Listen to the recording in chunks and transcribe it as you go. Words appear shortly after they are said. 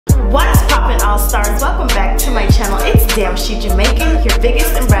What's poppin', all stars? Welcome back to my channel. It's DAMNSHEJAMAICAN, your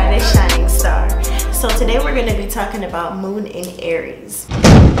biggest and brightest shining star. So today we're going to be talking about Moon in Aries.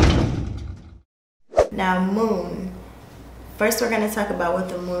 Now Moon, first we're going to talk about what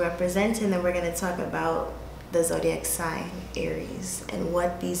the moon represents, and then we're going to talk about the zodiac sign Aries and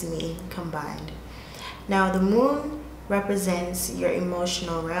what these mean combined. Now the moon represents your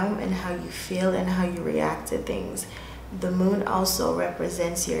emotional realm and how you feel and how you react to things. The moon also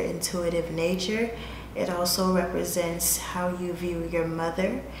represents your intuitive nature. It also represents how you view your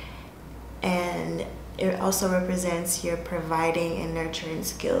mother, and it also represents your providing and nurturing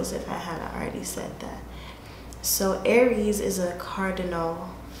skills, if I hadn't already said that. So Aries is a cardinal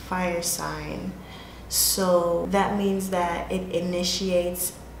fire sign, so that means that it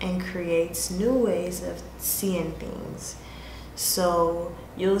initiates and creates new ways of seeing things. So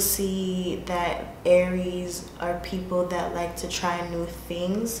you'll see that Aries are people that like to try new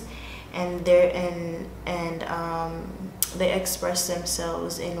things, and they express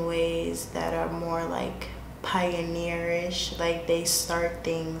themselves in ways that are more like pioneerish. Like they start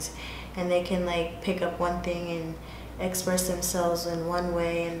things and they can like pick up one thing and express themselves in one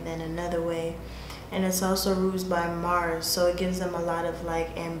way and then another way. And it's also ruled by Mars, so it gives them a lot of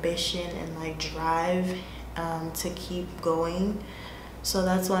like ambition and like drive to keep going. So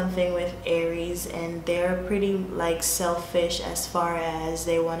that's one thing with Aries, and they're pretty like selfish as far as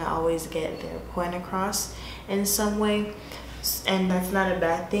they want to always get their point across in some way, and that's not a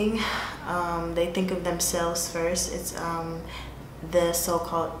bad thing. They think of themselves first. It's the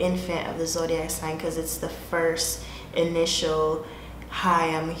so-called infant of the zodiac sign, because it's the first initial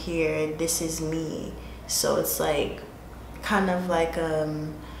hi, I'm here, this is me. So it's like kind of like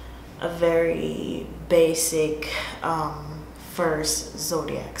a very basic first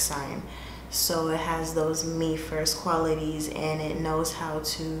zodiac sign. So it has those me first qualities, and it knows how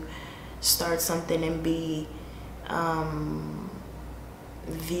to start something and be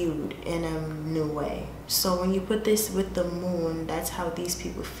viewed in a new way. So when you put this with the moon, that's how these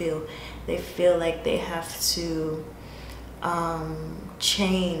people feel. They feel like they have to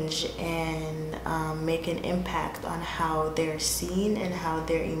change and make an impact on how they're seen and how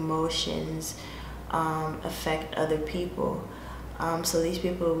their emotions affect other people. So these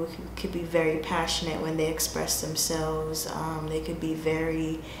people could be very passionate when they express themselves. They could be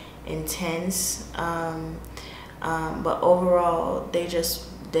very intense, but overall they just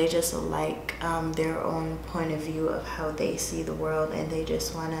like their own point of view of how they see the world, and they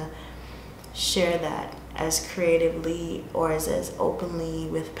just want to share that as creatively or as openly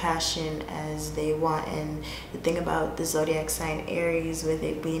with passion as they want. And the thing about the zodiac sign Aries, with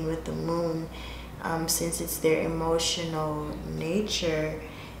it being with the moon, since it's their emotional nature,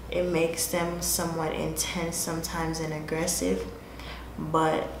 it makes them somewhat intense sometimes and aggressive,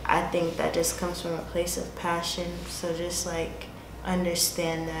 but I think that just comes from a place of passion. So just like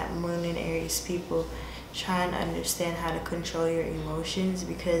understand that Moon and Aries people, try and understand how to control your emotions,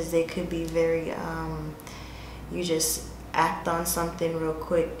 because they could be very you just act on something real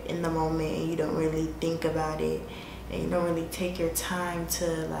quick in the moment and you don't really think about it, and you don't really take your time to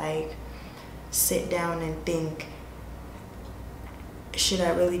like sit down and think, should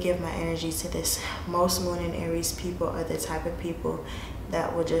I really give my energy to this? Most Moon and Aries people are the type of people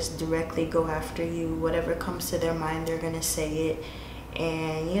that will just directly go after you. Whatever comes to their mind, they're gonna say it.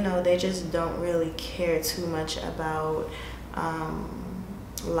 And you know, they just don't really care too much about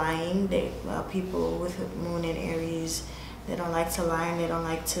lying. People with Moon and Aries, they don't like to lie, and they don't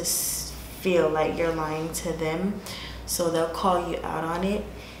like to feel like you're lying to them, so they'll call you out on it.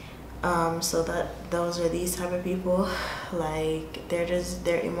 So those are these type of people. Like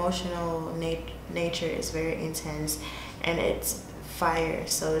their emotional nature is very intense, and it's fire,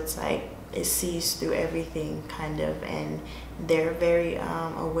 so it's like it sees through everything kind of, and they're very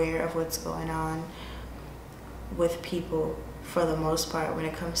aware of what's going on with people for the most part. When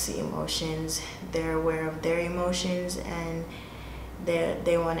it comes to emotions, they're aware of their emotions, and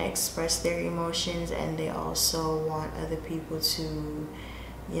they want to express their emotions, and they also want other people to,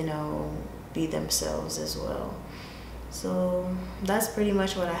 you know, be themselves as well. So that's pretty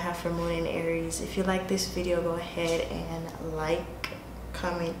much what I have for Moon and Aries. If you like this video, go ahead and like,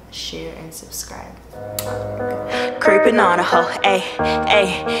 comment, share, and subscribe. Creeping on a hoe, ayy,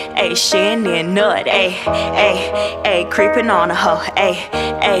 ayy, ayy, she ain't near nut, ayy, ayy, ayy, creeping on a hoe, ayy,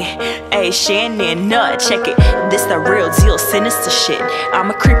 ayy, ayy, she ain't near nut. Check it, this the real deal, sinister shit.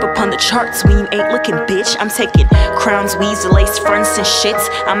 I'ma creep upon the charts when you ain't looking, bitch. I'm taking crowns, weeds, lace fronts, and shits.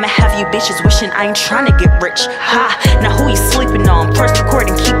 I'ma have you bitches wishing I ain't trying to get rich. Ha, now who you sleeping on? Press record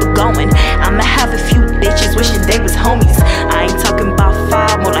and keep it going. I'ma have a few bitches wishing they was homies. I ain't talking about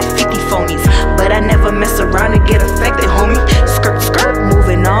 5, more like 50.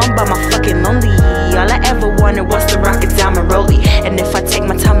 am I fucking lonely? All I ever wanted was to rock a diamond rollie. And if I take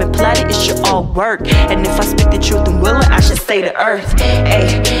my time and plot it, it should all work. And if I speak the truth and will it, I should say the earth.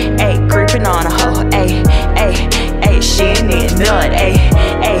 Ayy, ayy, creeping on a hoe. Ayy, ayy, ayy, she ain't need nut. Ayy,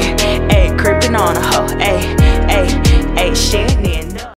 ayy, ayy, creeping on a hoe. Ayy, ayy, ayy, she ain't need